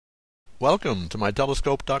Welcome to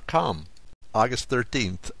mytelescope.com, August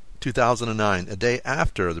 13th, 2009, a day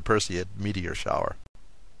after the Perseid Meteor Shower.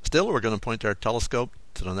 Still, we're going to point our telescope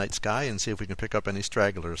to the night sky and see if we can pick up any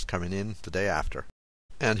stragglers coming in the day after.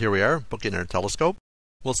 And here we are, booking our telescope.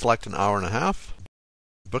 We'll select an hour and a half,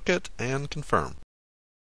 book it, and confirm.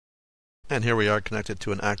 And here we are connected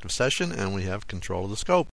to an active session, and we have control of the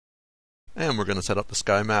scope. And we're going to set up the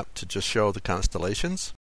sky map to just show the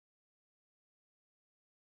constellations.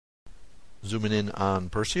 Zooming in on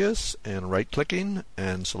Perseus and right-clicking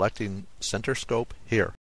and selecting Center Scope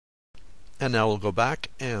here. And now we'll go back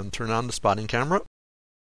and turn on the spotting camera.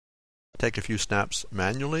 Take a few snaps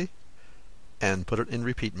manually and put it in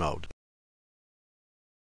repeat mode.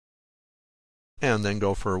 And then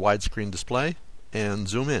go for a widescreen display and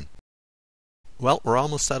zoom in. Well, we're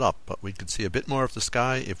almost set up, but we could see a bit more of the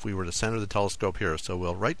sky if we were to center the telescope here. So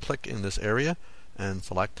we'll right-click in this area and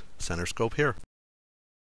select Center Scope here.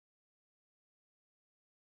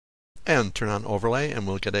 And turn on overlay, and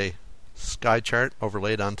we'll get a sky chart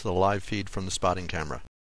overlaid onto the live feed from the spotting camera.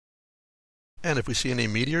 And if we see any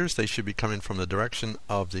meteors, they should be coming from the direction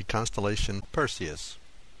of the constellation Perseus.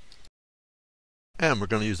 And we're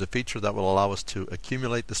going to use a feature that will allow us to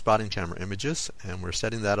accumulate the spotting camera images, and we're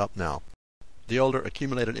setting that up now. The older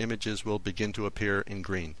accumulated images will begin to appear in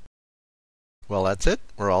green. Well, that's it.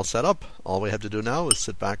 We're all set up. All we have to do now is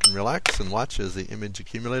sit back and relax and watch as the image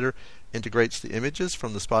accumulator integrates the images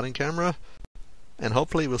from the spotting camera, and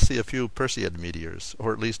hopefully we'll see a few Perseid meteors,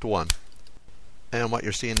 or at least one. And what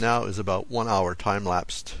you're seeing now is about 1 hour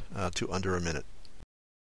time-lapsed to under a minute.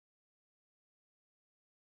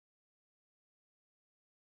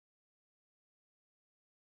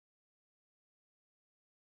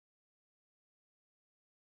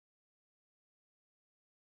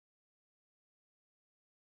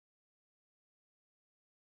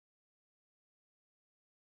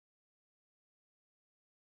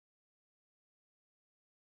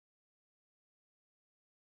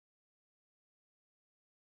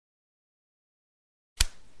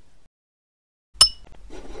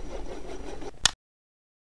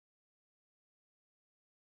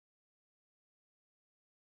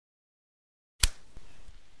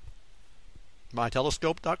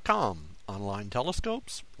 mytelescope.com, online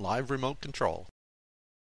telescopes, live remote control.